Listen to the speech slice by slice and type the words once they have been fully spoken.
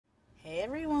Hey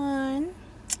everyone,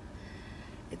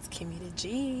 it's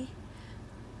KimmyDaG.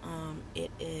 It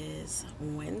is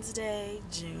Wednesday,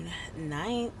 June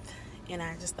 9th, and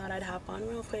I just thought I'd hop on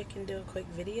real quick and do a quick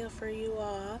video for you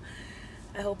all.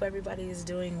 I hope everybody is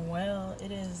doing well.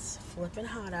 It is flipping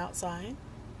hot outside.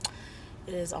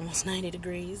 It is almost 90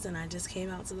 degrees, and I just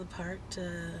came out to the park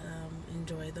to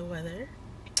enjoy the weather.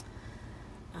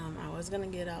 I was gonna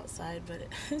get outside, but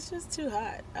it's just too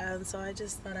hot, so I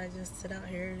just thought I'd just sit out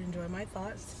here and enjoy my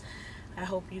thoughts. I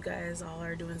hope you guys all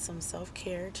are doing some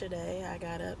self-care today. I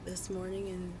got up this morning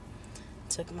and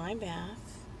took my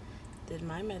bath, did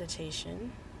my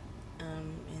meditation,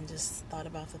 and just thought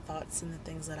about the thoughts and the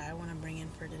things that I want to bring in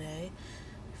for today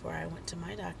before I went to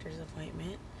my doctor's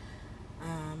appointment,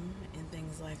 and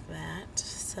things like that.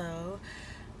 So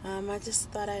I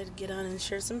just thought I'd get on and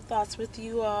share some thoughts with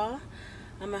you all.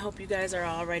 I hope you guys are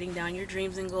all writing down your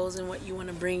dreams and goals and what you want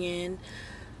to bring in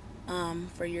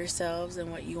for yourselves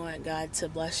and what you want God to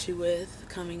bless you with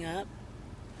coming up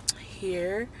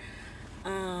here.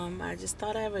 I just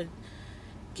thought I would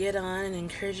get on and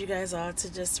encourage you guys all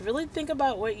to just really think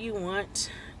about what you want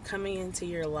coming into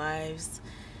your lives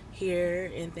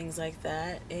here and things like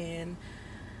that, and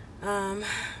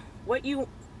what you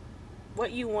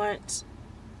want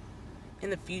in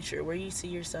the future, where you see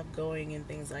yourself going and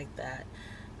things like that.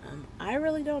 I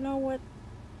really don't know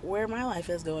where my life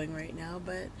is going right now,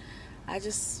 but I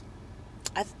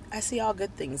see all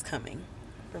good things coming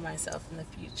for myself in the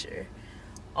future.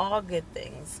 All good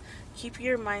things. Keep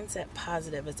your mindset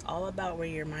positive. It's all about where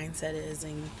your mindset is,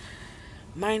 and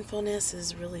mindfulness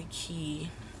is really key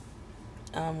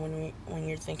when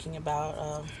you're thinking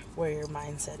about where your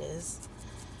mindset is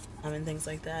and things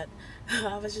like that.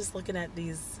 I was just looking at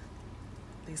these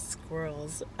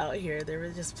squirrels out here. They were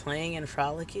just playing and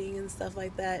frolicking and stuff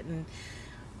like that, and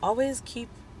always keep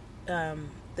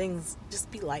things, just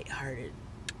be lighthearted.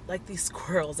 Like these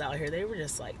squirrels out here, they were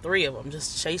just like 3 of them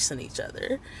just chasing each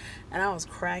other, and I was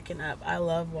cracking up. I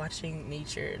love watching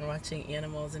nature and watching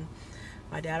animals, and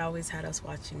my dad always had us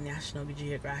watching National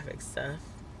Geographic stuff,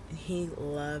 and he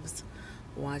loves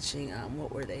watching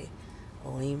what were they,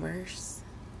 lemurs?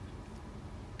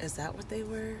 Is that what they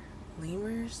were?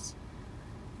 Lemurs?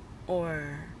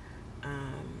 Or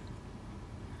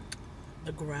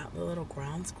the little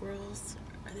ground squirrels.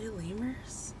 Are they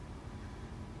lemurs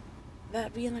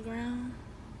that be in the ground,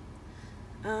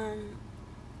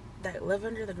 that live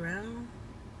under the ground?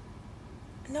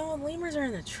 No, lemurs are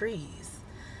in the trees.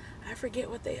 I forget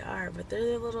what they are, but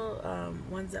they're the little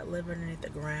ones that live underneath the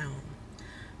ground.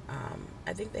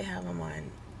 I think they have them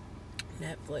on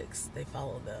Netflix. They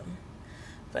follow them,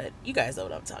 but you guys know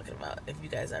what I'm talking about if you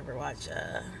guys ever watch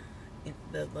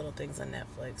the little things on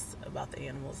Netflix about the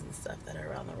animals and stuff that are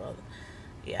around the world.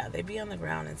 Yeah, they be on the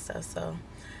ground and stuff. So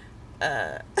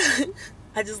I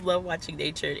just love watching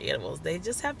nature and animals. They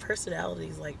just have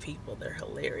personalities like people. They're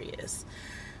hilarious.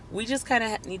 We just kind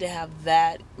of need to have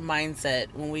that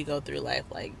mindset when we go through life.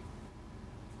 Like,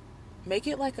 make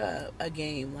it like a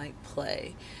game, like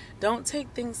play. Don't take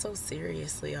things so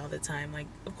seriously all the time. Like,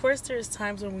 of course there's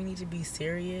times when we need to be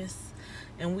serious,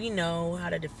 and we know how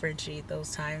to differentiate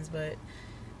those times, but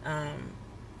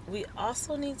we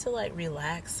also need to like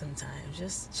relax sometimes.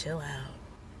 Just chill out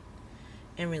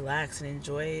and relax and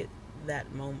enjoy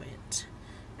that moment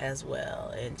as well,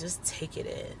 and just take it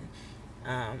in.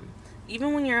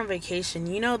 Even when you're on vacation,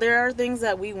 you know, there are things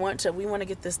that we want to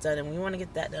get this done, and we want to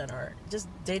get that done, or just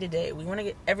day to day we want to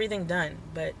get everything done.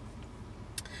 But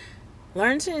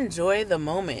learn to enjoy the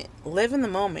moment, live in the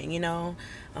moment, you know.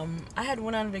 I had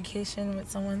went on vacation with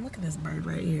someone. Look at this bird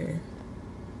right here.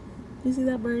 You see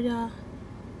that bird, y'all?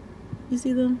 You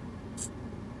see them?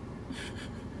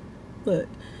 Look,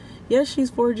 yes, she's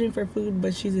foraging for food,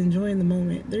 but she's enjoying the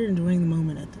moment. They're enjoying the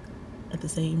moment at the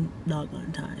same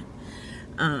doggone time.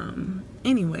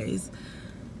 Anyways,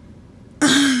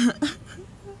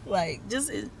 like,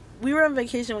 we were on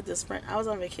vacation with this friend. I was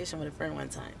on vacation with a friend one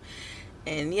time,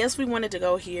 and yes, we wanted to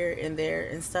go here and there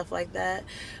and stuff like that,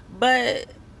 but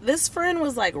this friend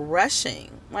was like rushing.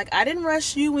 Like, I didn't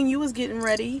rush you when you was getting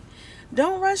ready.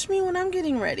 Don't rush me when I'm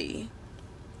getting ready.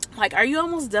 Like, are you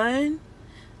almost done?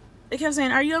 They kept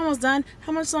saying, are you almost done?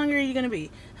 How much longer are you going to be?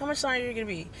 How much longer are you going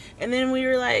to be? And then we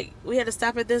were like, we had to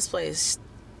stop at this place.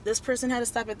 This person had to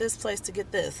stop at this place to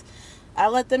get this. I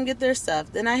let them get their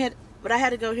stuff. Then I had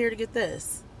to go here to get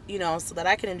this, you know, so that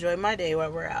I can enjoy my day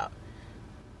while we're out.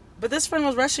 But this friend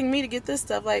was rushing me to get this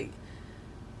stuff. Like,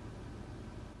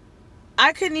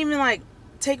 I couldn't even like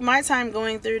take my time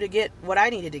going through to get what I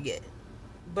needed to get.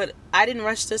 But I didn't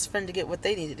rush this friend to get what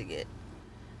they needed to get.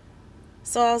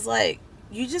 So I was like,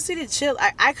 you just need to chill.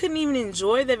 I couldn't even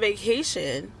enjoy the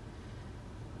vacation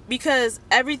because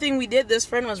everything we did, this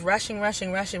friend was rushing. And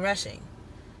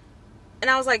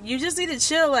I was like, you just need to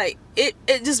chill. Like, it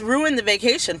just ruined the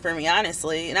vacation for me,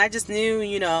 honestly. And I just knew,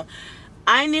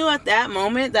 I knew at that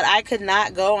moment that I could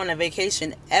not go on a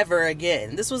vacation ever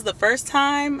again. This was the first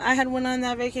time I had went on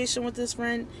that vacation with this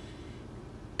friend,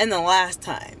 and the last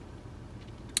time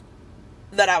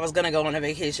that I was going to go on a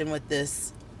vacation with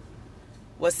this,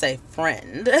 let's say,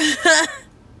 friend.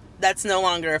 That's no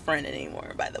longer a friend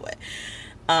anymore, by the way.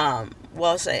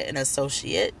 Well, say an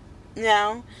associate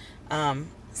now.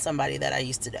 Somebody that I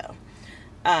used to know.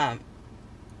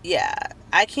 Yeah,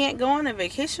 I can't go on a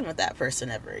vacation with that person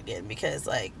ever again, because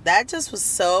like that just was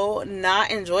so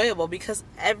not enjoyable, because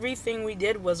everything we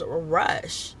did was a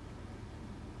rush.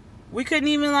 We couldn't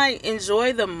even like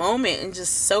enjoy the moment and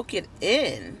just soak it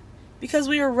in, because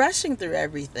we were rushing through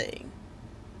everything.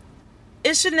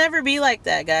 It should never be like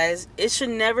that, guys. It should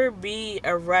never be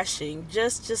a rushing.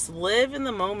 Just live in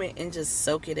the moment and just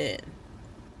soak it in.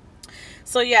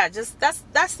 So yeah, just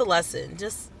that's the lesson.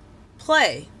 Just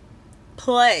play.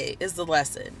 Play is the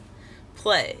lesson.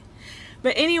 Play.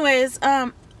 But anyways,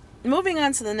 moving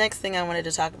on to the next thing I wanted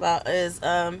to talk about is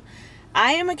I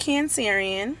am a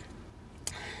Cancerian.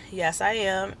 Yes, I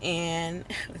am, and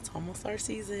it's almost our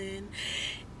season.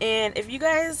 And if you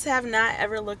guys have not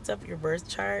ever looked up your birth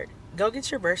chart, go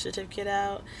get your birth certificate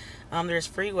out. There's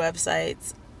free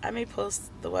websites. I may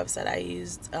post the website I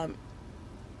used.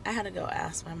 I had to go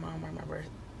ask my mom where my birth,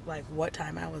 like what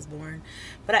time I was born,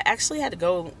 but I actually had to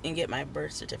go and get my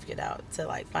birth certificate out to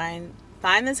like find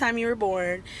the time you were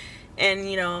born. And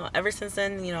ever since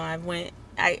then,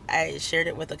 I shared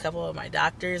it with a couple of my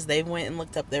doctors. They went and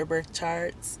looked up their birth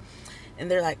charts,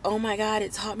 and they're like, oh my God,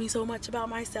 it taught me so much about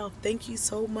myself. Thank you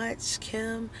so much,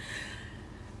 Kim.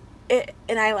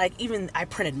 And I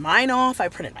printed mine off. I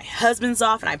printed my husband's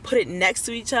off, and I put it next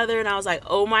to each other, and I was like,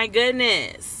 oh my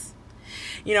goodness.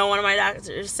 One of my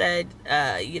doctors said,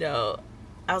 I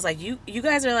was like, you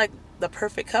guys are like the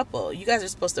perfect couple. You guys are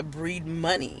supposed to breed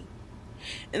money.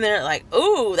 And they're like,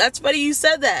 ooh, that's funny you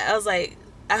said that. I was like,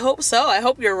 I hope so. I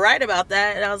hope you're right about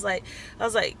that. And I was like,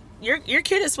 your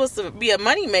kid is supposed to be a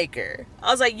money maker. I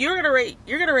was like, you're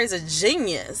gonna raise a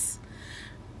genius.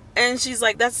 And she's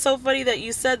like, that's so funny that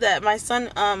you said that. My son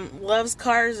loves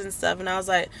cars and stuff. And I was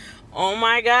like, oh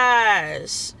my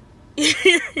gosh.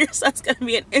 Your son's gonna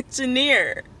be an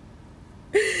engineer.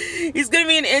 He's gonna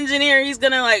be an engineer. He's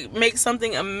gonna like make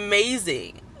something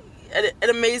amazing, an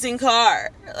amazing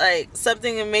car, like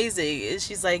something amazing. And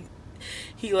she's like,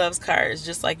 he loves cars,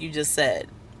 just like you just said.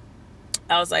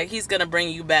 I was like, he's gonna bring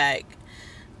you back,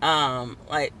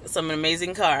 like some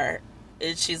amazing car.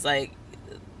 And she's like,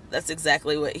 that's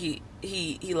exactly what he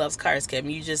loves cars, Kim.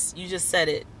 You just said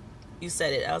it. You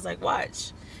said it. I was like,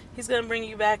 watch, he's gonna bring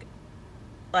you back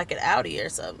like an Audi or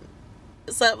something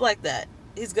like that.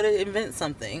 He's gonna invent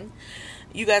something.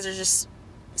 You guys are just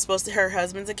supposed to. Her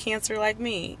husband's a Cancer like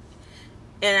me,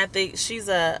 and I think she's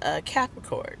a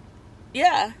Capricorn.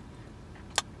 Yeah,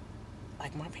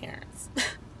 like my parents.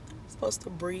 Supposed to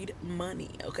breed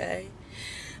money. Okay,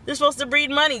 they're supposed to breed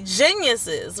money.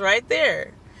 Geniuses, right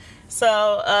there.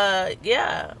 So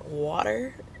yeah,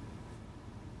 water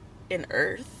and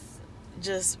earth,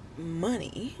 just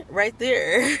money right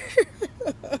there.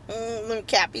 Them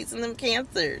Cappies and them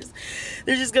Cancers,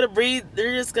 they're just gonna breed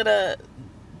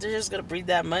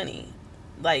that money,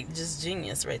 like just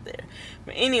genius right there.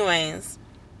 But anyways,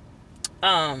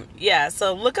 yeah,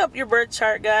 so look up your birth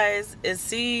chart, guys, and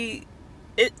see.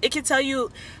 It can tell you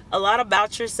a lot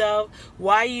about yourself,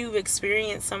 why you've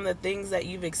experienced some of the things that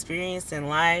you've experienced in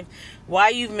life, why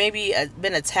you've maybe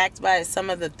been attacked by some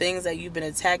of the things that you've been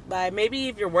attacked by. Maybe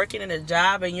if you're working in a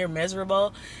job and you're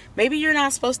miserable, maybe you're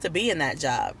not supposed to be in that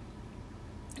job.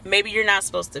 Maybe you're not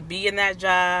supposed to be in that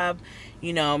job.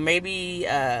 Maybe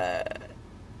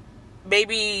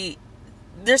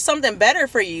there's something better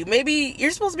for you. Maybe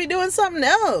you're supposed to be doing something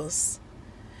else.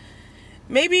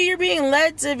 Maybe you're being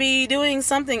led to be doing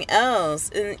something else,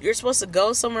 and you're supposed to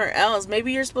go somewhere else.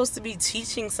 Maybe you're supposed to be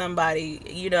teaching somebody,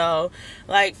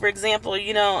 like for example,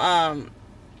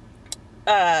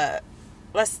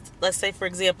 let's say for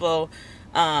example,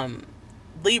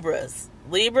 Libras,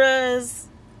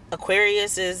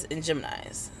 Aquariuses, and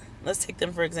Geminis. Let's take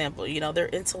them for example. They're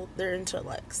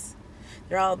intellects.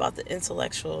 They're all about the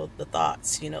intellectual, the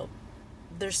thoughts.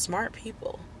 They're smart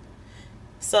people.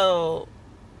 So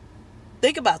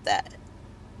think about that.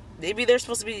 Maybe they're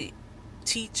supposed to be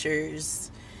teachers,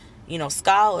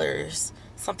 scholars,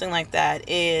 something like that.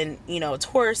 And,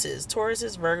 Tauruses,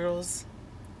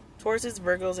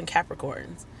 Virgos, and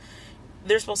Capricorns.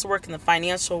 They're supposed to work in the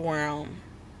financial realm.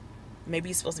 Maybe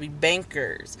you're supposed to be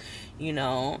bankers,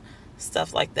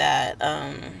 stuff like that.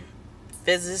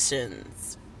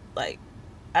 Physicians, like,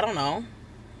 I don't know.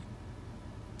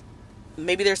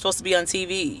 Maybe they're supposed to be on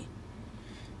TV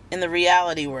in the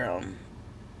reality realm.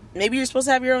 Maybe you're supposed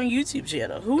to have your own YouTube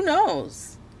channel. Who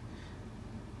knows?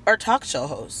 Or talk show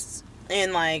hosts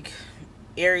in like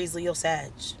Aries, Leo,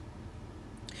 Sag.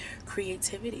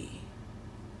 Creativity.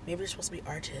 Maybe you're supposed to be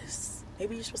artists.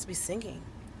 Maybe you're supposed to be singing.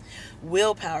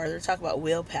 Willpower. They're talking about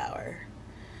willpower.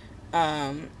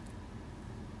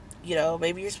 You know,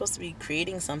 maybe you're supposed to be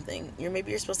creating something. Maybe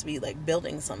you're supposed to be like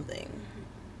building something.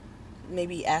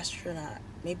 Maybe astronaut.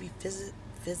 Maybe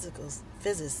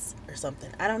physicists or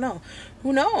something. I don't know.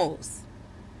 Who knows?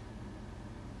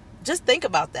 Just think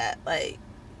about that. Like,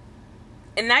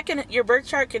 and that can, your birth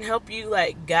chart can help you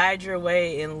like guide your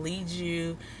way and lead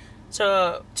you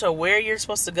to where you're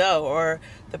supposed to go, or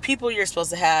the people you're supposed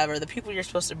to have, or the people you're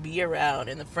supposed to be around,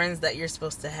 and the friends that you're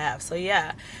supposed to have. So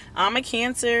yeah, I'm a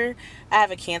Cancer. I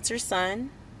have a Cancer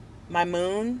sun. My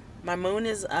moon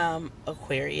is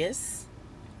Aquarius,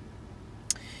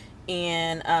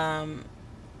 and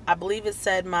I believe it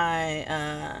said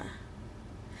my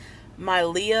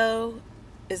Leo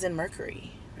is in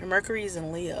Mercury. Mercury is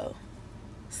in Leo.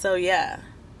 So yeah,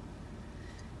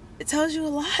 it tells you a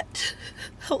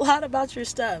lot about your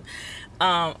stuff.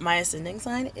 My ascending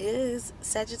sign is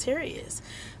Sagittarius.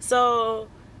 So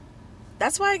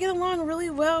that's why I get along really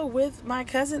well with my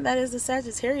cousin that is a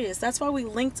Sagittarius. That's why we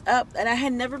linked up. And I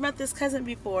had never met this cousin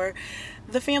before.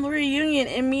 The family reunion,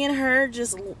 and me and her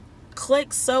just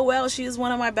clicked so well. She is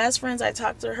one of my best friends. I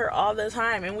talk to her all the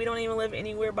time, and we don't even live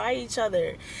anywhere by each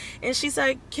other. And she's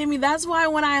like, Kimmy, that's why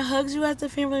when I hugged you at the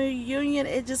family reunion,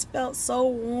 it just felt so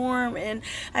warm, and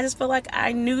I just felt like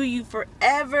I knew you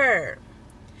forever.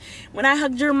 When I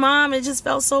hugged your mom, it just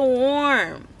felt so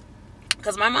warm,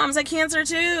 because my mom's a Cancer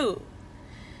too.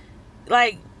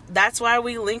 Like, that's why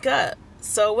we link up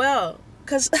so well,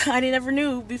 because I never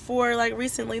knew before, like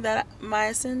recently, that my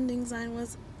ascending sign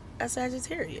was a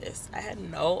Sagittarius. I had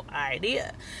no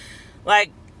idea.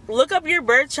 Like, look up your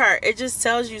birth chart. It just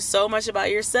tells you so much about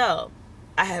yourself.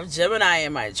 I have Gemini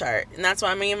in my chart, and that's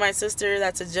why me and my sister,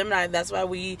 that's a Gemini, that's why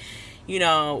we, you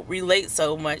know, relate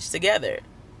so much together.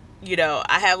 You know,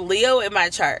 I have Leo in my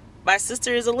chart. My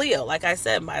sister is a Leo. Like I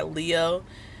said, my Leo,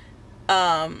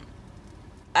 I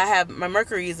have my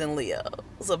Mercury is in Leo.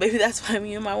 So maybe that's why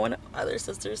me and my one other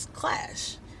sisters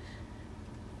clash.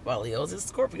 Well, Leo's is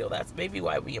Scorpio. That's maybe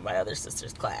why me and my other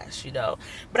sisters clash, you know.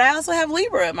 But I also have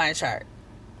Libra in my chart.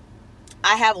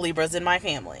 I have Libras in my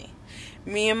family.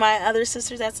 Me and my other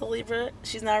sister, that's a Libra.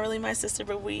 She's not really my sister,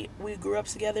 but we grew up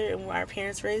together, and our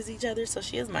parents raised each other, so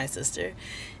she is my sister.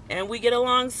 And we get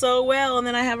along so well. And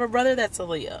then I have a brother that's a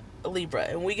Libra,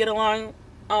 and we get along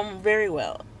very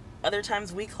well. Other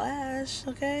times we clash,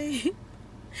 okay?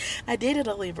 I dated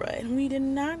a Libra, and we did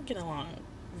not get along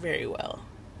very well,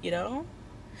 you know?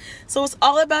 So it's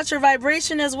all about your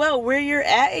vibration as well, where you're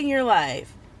at in your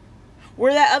life,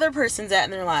 where that other person's at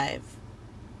in their life,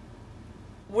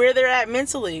 where they're at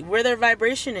mentally, where their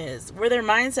vibration is, where their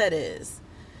mindset is,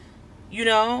 you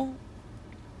know?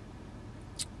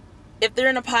 If they're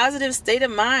in a positive state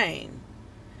of mind,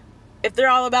 if they're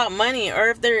all about money, or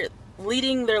if they're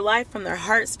leading their life from their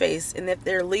heart space, and if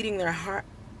they're leading their heart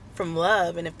from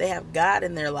love, and if they have God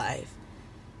in their life,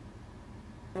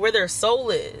 where their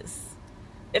soul is,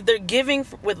 if they're giving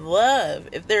with love,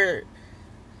 if they're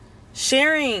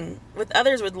sharing with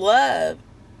others with love,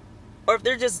 or if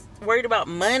they're just worried about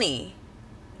money,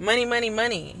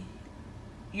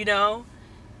 you know,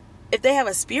 if they have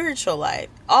a spiritual life,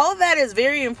 all of that is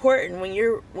very important when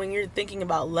you're thinking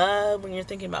about love, when you're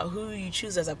thinking about who you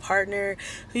choose as a partner,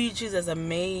 who you choose as a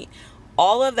mate.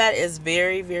 All of that is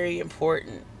very, very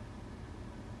important.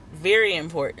 Very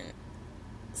important.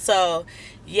 So,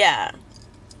 yeah.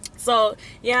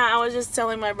 I was just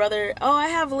telling my brother, oh, I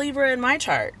have Libra in my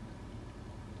chart.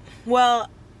 Well,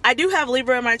 I do have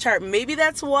Libra in my chart. Maybe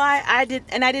that's why I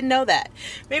didn't know that.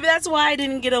 Maybe that's why I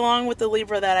didn't get along with the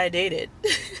Libra that I dated.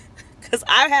 Because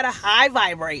I had a high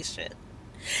vibration,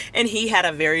 and he had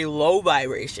a very low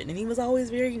vibration, and he was always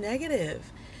very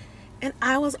negative, and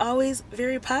I was always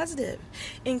very positive.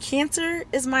 And Cancer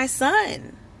is my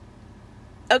sun.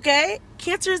 Okay?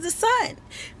 Cancer is the sun.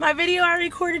 My video I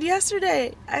recorded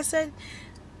yesterday, I said,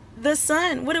 the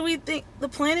sun, what do we think? The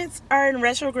planets are in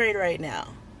retrograde right now.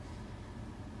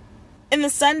 And the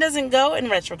sun doesn't go in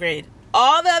retrograde.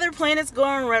 All the other planets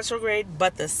go in retrograde,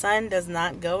 but the sun does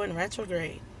not go in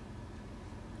retrograde.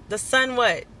 The sun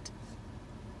what?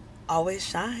 Always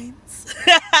shines.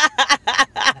 And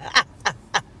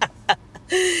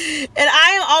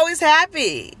I am always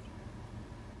happy.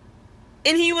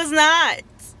 And he was not.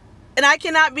 And I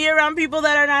cannot be around people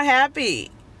that are not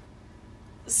happy.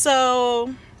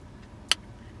 So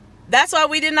that's why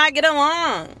we did not get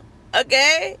along.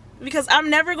 Okay? Because I'm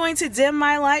never going to dim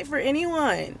my light for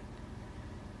anyone.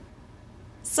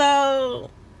 So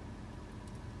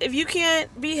if you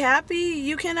can't be happy,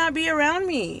 you cannot be around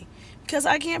me. Because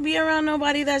I can't be around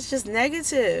nobody that's just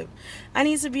negative. I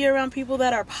need to be around people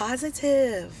that are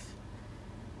positive.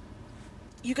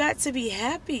 You got to be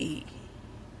happy.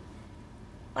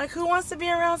 Like, who wants to be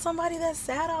around somebody that's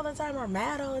sad all the time or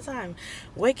mad all the time?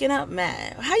 Waking up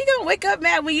mad. How you gonna wake up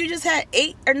mad when you just had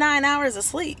 8 or 9 hours of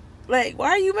sleep? Like, why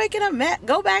are you waking up mad?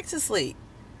 Go back to sleep.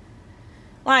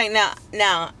 Like,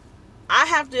 now, I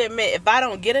have to admit, if I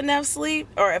don't get enough sleep,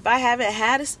 or if I haven't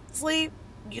had sleep,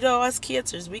 you know, us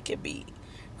kidsers, we could be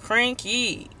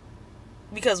cranky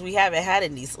because we haven't had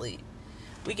any sleep.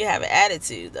 We can have an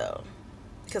attitude, though,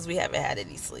 because we haven't had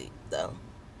any sleep, though.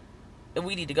 And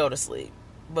we need to go to sleep.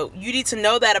 But you need to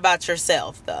know that about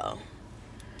yourself, though.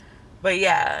 But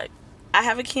yeah, I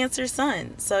have a Cancer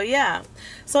sun. So yeah.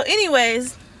 So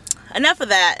anyways, enough of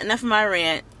that. Enough of my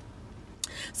rant.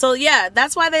 So yeah,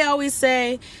 that's why they always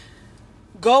say,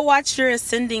 go watch your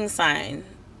ascending sign.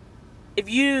 If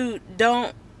you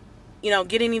don't,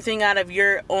 get anything out of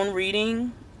your own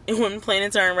reading, when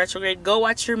planets are in retrograde, go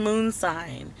watch your moon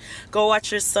sign. Go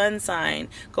watch your sun sign.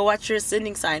 Go watch your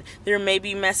ascending sign. There may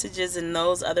be messages in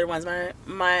those other ones.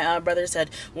 My brother said,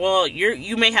 well,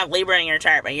 you may have Libra in your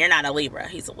chart, but you're not a Libra.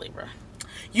 He's a Libra.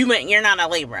 You're not a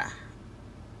Libra.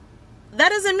 That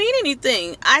doesn't mean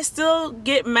anything. I still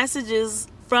get messages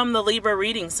from the Libra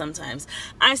reading sometimes.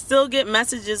 I still get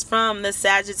messages from the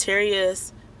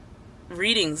Sagittarius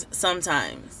readings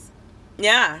sometimes.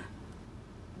 Yeah.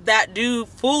 That do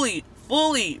fully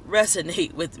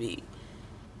resonate with me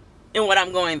in what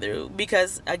I'm going through.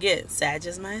 Because, again, Sag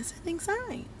is my ascending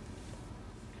sign.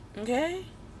 Okay?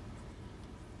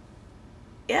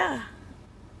 Yeah.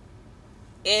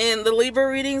 And the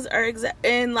Libra readings are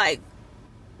the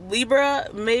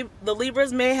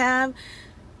Libras may have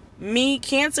me,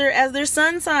 Cancer, as their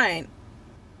sun sign.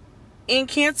 And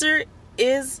Cancer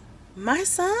is my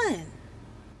sun.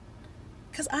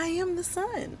 Because I am the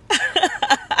sun.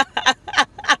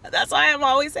 That's why I'm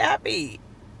always happy.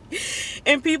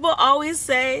 And people always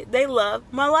say they love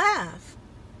my laugh.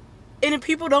 And if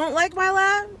people don't like my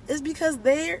laugh, it's because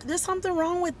there's something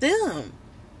wrong with them.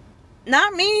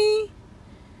 Not me.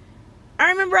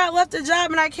 I remember I left a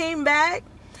job and I came back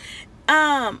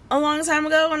a long time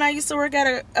ago when I used to work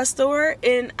at a store.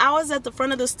 And I was at the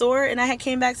front of the store and I had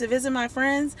came back to visit my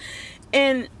friends.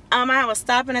 And I was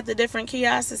stopping at the different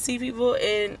kiosks to see people,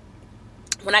 and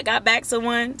when I got back to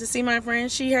one to see my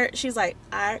friend, she's like,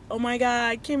 oh my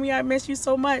God, Kimmy, I miss you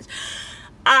so much.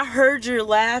 I heard your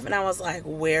laugh, and I was like,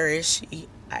 where is she?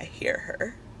 I hear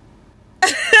her.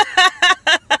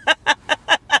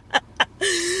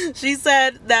 She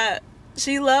said that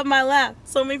she loved my laugh.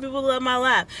 So many people love my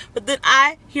laugh. But then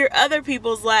I hear other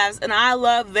people's laughs, and I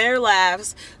love their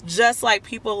laughs just like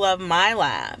people love my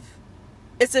laugh.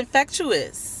 It's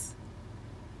infectious.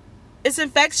 It's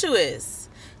infectious.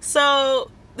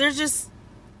 So there's just,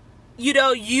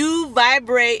 you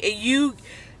vibrate and you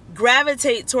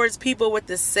gravitate towards people with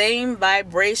the same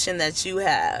vibration that you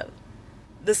have.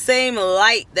 The same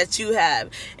light that you have.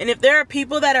 And if there are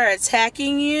people that are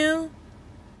attacking you,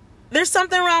 there's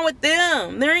something wrong with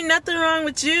them. There ain't nothing wrong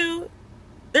with you.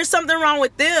 There's something wrong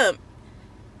with them.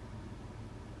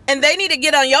 And they need to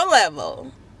get on your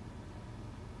level.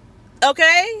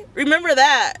 Okay? Remember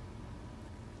that.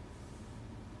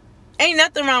 Ain't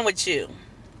nothing wrong with you.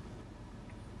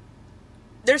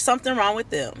 There's something wrong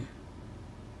with them.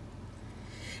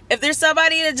 If there's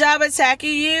somebody in a job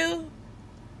attacking you,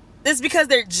 it's because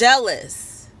they're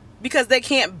jealous. Because they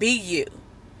can't be you.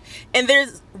 And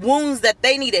there's wounds that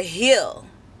they need to heal.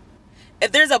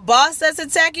 If there's a boss that's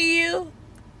attacking you,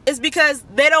 it's because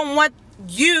they don't want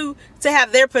you to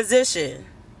have their position.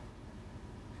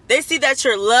 They see that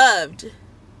you're loved.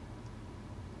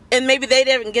 And maybe they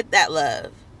didn't get that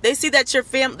love. They see that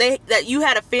that you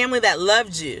had a family that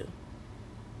loved you.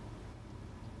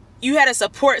 You had a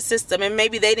support system, and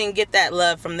maybe they didn't get that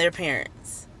love from their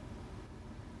parents.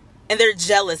 And they're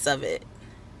jealous of it.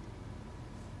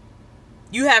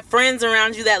 You have friends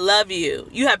around you that love you.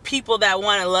 You have people that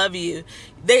want to love you.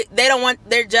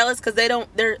 They're jealous because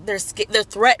they're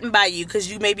threatened by you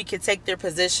because you maybe could take their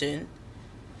position.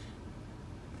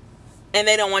 And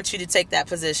they don't want you to take that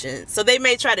position. So they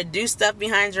may try to do stuff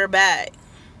behind your back.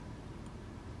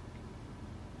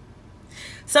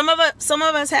 Some of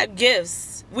us have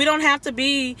gifts. We don't have to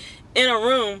be in a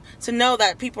room to know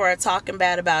that people are talking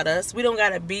bad about us. We don't got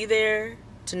to be there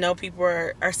to know people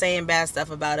are saying bad stuff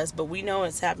about us, but we know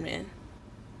it's happening.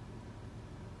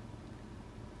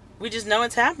 We just know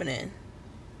it's happening.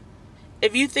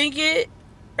 If you think it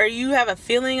or you have a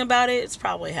feeling about it, it's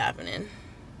probably happening.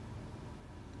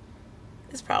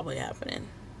 It's probably happening.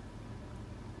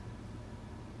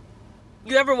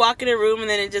 You ever walk in a room and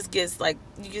then it just gets like,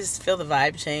 you just feel the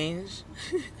vibe change?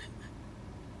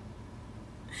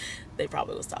 They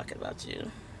probably was talking about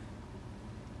you.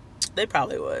 They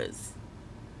probably was.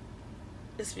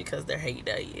 It's because they're hating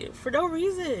at you for no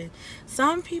reason.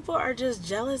 Some people are just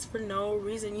jealous for no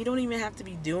reason. You don't even have to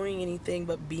be doing anything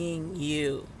but being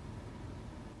you.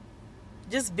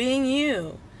 Just being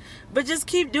you. But just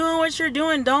keep doing what you're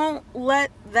doing. Don't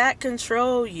let that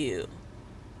control you.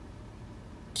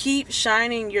 Keep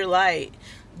shining your light.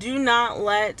 Do not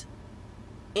let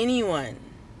anyone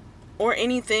or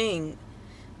anything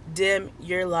dim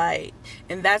your light.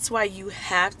 And that's why you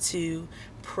have to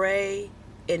pray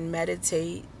and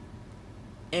meditate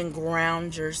and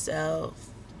ground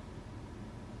yourself.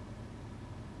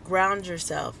 Ground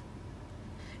yourself.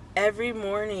 Every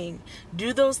morning,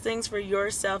 do those things for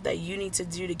yourself that you need to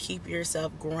do to keep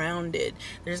yourself grounded.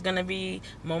 There's going to be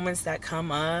moments that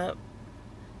come up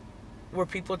where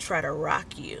people try to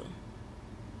rock you.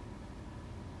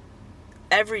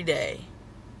 Every day.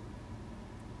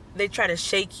 They try to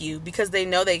shake you because they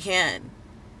know they can.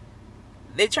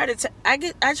 They try to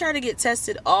I try to get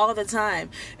tested all the time.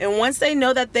 And once they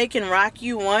know that they can rock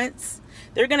you once,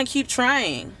 they're going to keep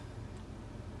trying.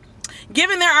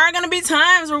 Given there are going to be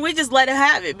times where we just let it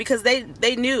have it because they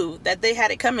knew that they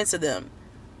had it coming to them.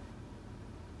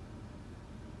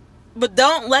 But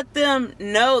don't let them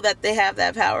know that they have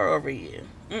that power over you.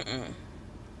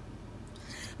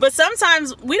 But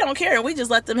sometimes we don't care and we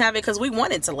just let them have it because we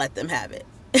wanted to let them have it.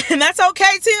 And that's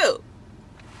okay too.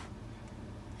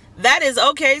 That is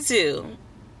okay too.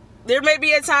 There may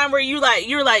be a time where you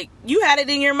had it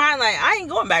in your mind like, I ain't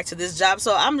going back to this job,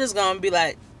 so I'm just going to be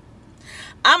like,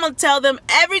 I'm going to tell them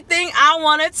everything I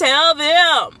want to tell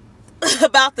them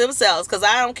about themselves because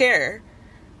I don't care.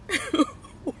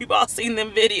 We've all seen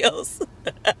them videos.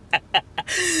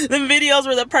 Them videos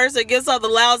where the person gets on the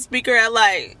loudspeaker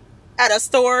at a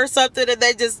store or something and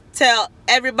they just tell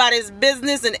everybody's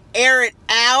business and air it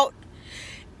out.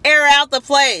 Air out the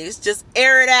place. Just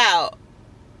air it out.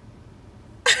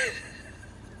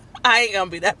 I ain't gonna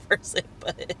be that person,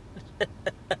 but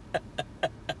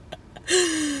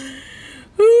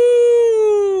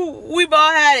we've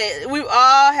all had it. We've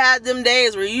all had them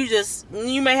days where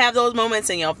you may have those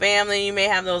moments in your family. You may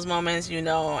have those moments,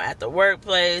 at the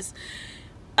workplace.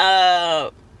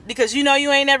 Because you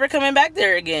ain't never coming back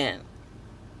there again.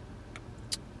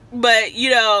 But,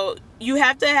 you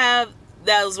have to have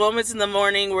those moments in the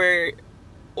morning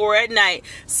or at night,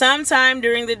 sometime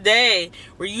during the day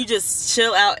where you just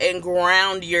chill out and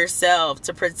ground yourself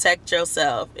to protect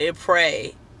yourself and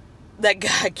pray that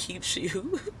God keeps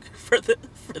you for the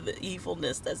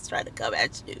evilness that's trying to come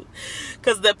at you.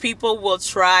 Because the people will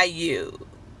try you.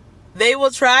 They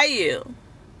will try you.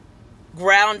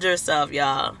 Ground yourself,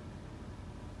 y'all.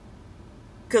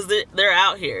 Because they're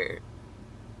out here.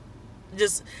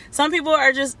 Some people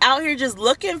are just out here just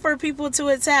looking for people to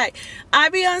attack. I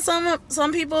be on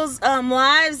some people's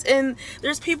lives and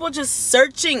there's people just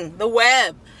searching the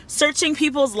web, searching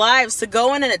people's lives to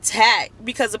go in and attack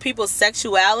because of people's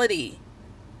sexuality.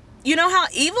 You know how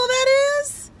evil that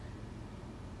is?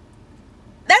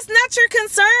 That's not your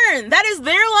concern. That is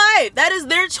their life. That is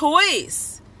their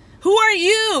choice. Who are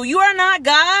you? You are not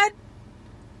God.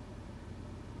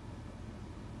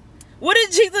 What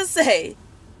did Jesus say?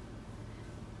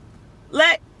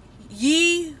 Let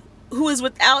ye who is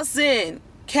without sin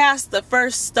cast the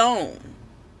first stone.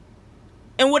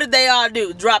 And what did they all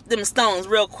do? Drop them stones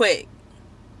real quick.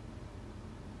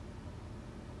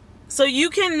 So you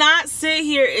cannot sit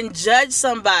here and judge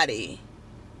somebody.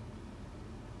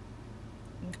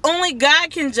 Only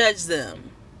God can judge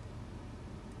them.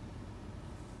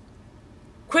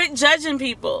 Quit judging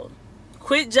people.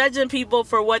 Quit judging people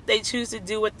for what they choose to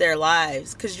do with their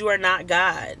lives, because you are not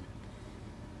God.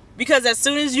 Because as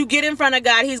soon as you get in front of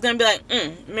God, he's going to be like,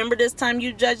 remember this time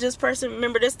you judged this person?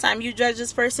 Remember this time you judged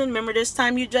this person? Remember this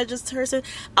time you judged this person?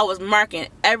 I was marking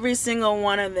every single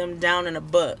one of them down in a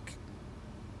book.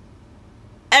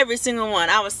 Every single one.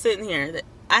 I was sitting here.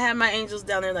 I had my angels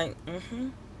down there like,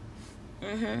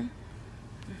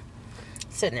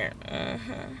 sitting there.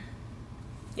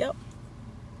 Yep.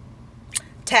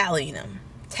 Tallying them.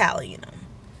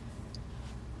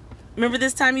 Remember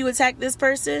this time you attacked this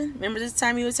person? Remember this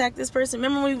time you attacked this person?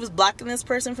 Remember when we was blocking this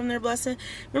person from their blessing?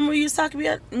 Remember when you was talking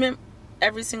about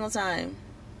every single time?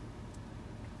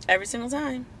 Every single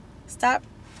time. Stop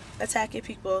attacking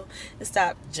people and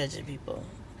stop judging people.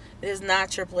 It is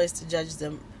not your place to judge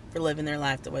them for living their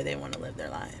life the way they want to live their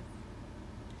life.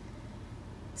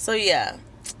 So yeah,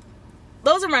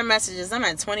 those are my messages. I'm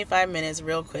at 25 minutes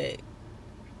real quick.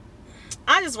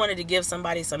 I just wanted to give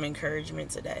somebody some encouragement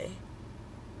today.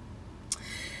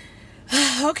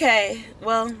 Okay,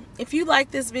 well, if you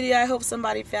like this video, I hope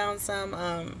somebody found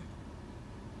some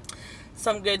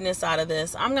goodness out of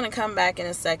this. I'm going to come back in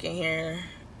a second here.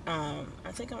 I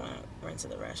think I'm going to run to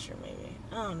the restroom maybe.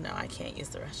 Oh, no, I can't use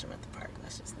the restroom at the park.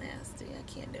 That's just nasty. I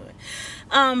can't do it.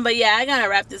 But yeah, I got to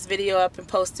wrap this video up and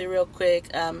post it real quick.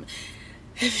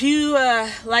 If you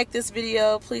like this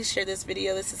video, please share this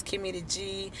video. This is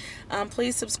KimmyDaG.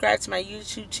 Please subscribe to my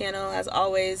YouTube channel. As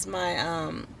always,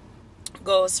 my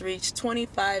goal is to reach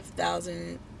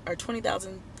 25,000 or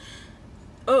 20,000.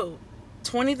 Oh,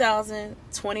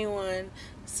 20,021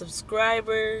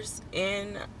 subscribers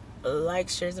and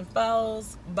likes, shares, and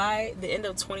follows by the end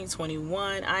of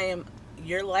 2021. I am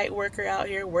your light worker out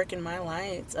here working my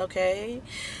lights, okay?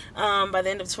 By the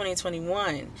end of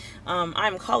 2021.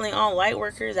 I'm calling all light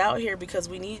workers out here because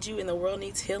we need you and the world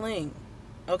needs healing.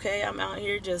 Okay, I'm out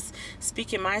here just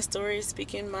speaking my story,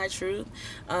 speaking my truth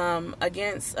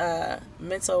against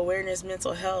mental awareness,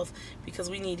 mental health, because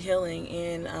we need healing,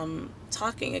 and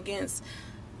talking against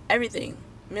everything.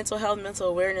 Mental health, mental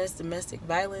awareness, domestic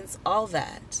violence, all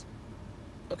that.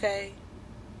 Okay?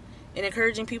 And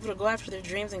encouraging people to go after their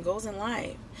dreams and goals in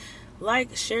life.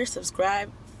 Like, share, subscribe,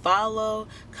 follow,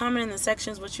 comment in the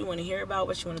sections what you want to hear about,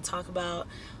 what you want to talk about.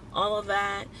 All of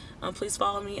that. Please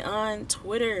follow me on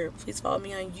Twitter. Please follow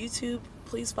me on YouTube.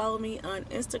 Please follow me on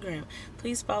Instagram.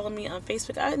 Please follow me on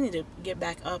Facebook. I need to get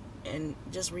back up and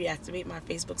just reactivate my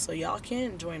Facebook so y'all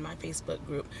can join my Facebook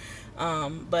group.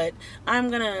 But I'm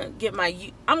gonna get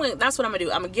that's what I'm gonna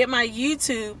do. I'm gonna get my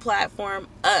YouTube platform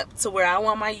up to where I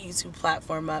want my YouTube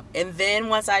platform up, and then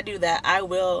once I do that, I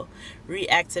will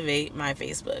reactivate my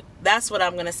Facebook. That's what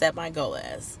I'm gonna set my goal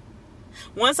as.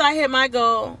 Once I hit my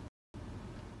goal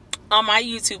on my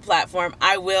YouTube platform,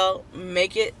 I will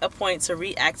make it a point to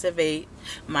reactivate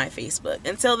my Facebook.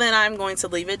 Until then, I'm going to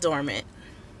leave it dormant.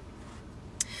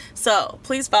 So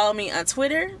please follow me on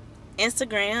Twitter,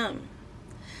 Instagram,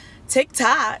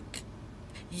 TikTok,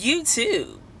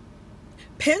 YouTube,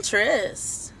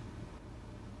 Pinterest,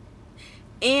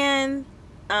 and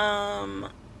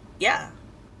yeah.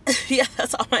 Yeah,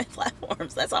 that's all my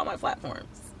platforms. That's all my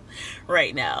platforms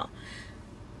right now.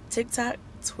 TikTok,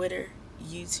 Twitter,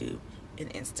 YouTube,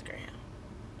 and Instagram.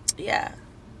 Yeah,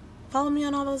 follow me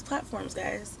on all those platforms,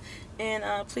 guys,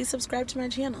 and please subscribe to my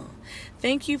channel.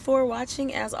 Thank you for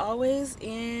watching as always,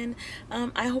 and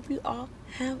I hope you all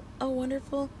have a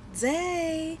wonderful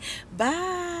day.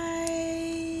 Bye.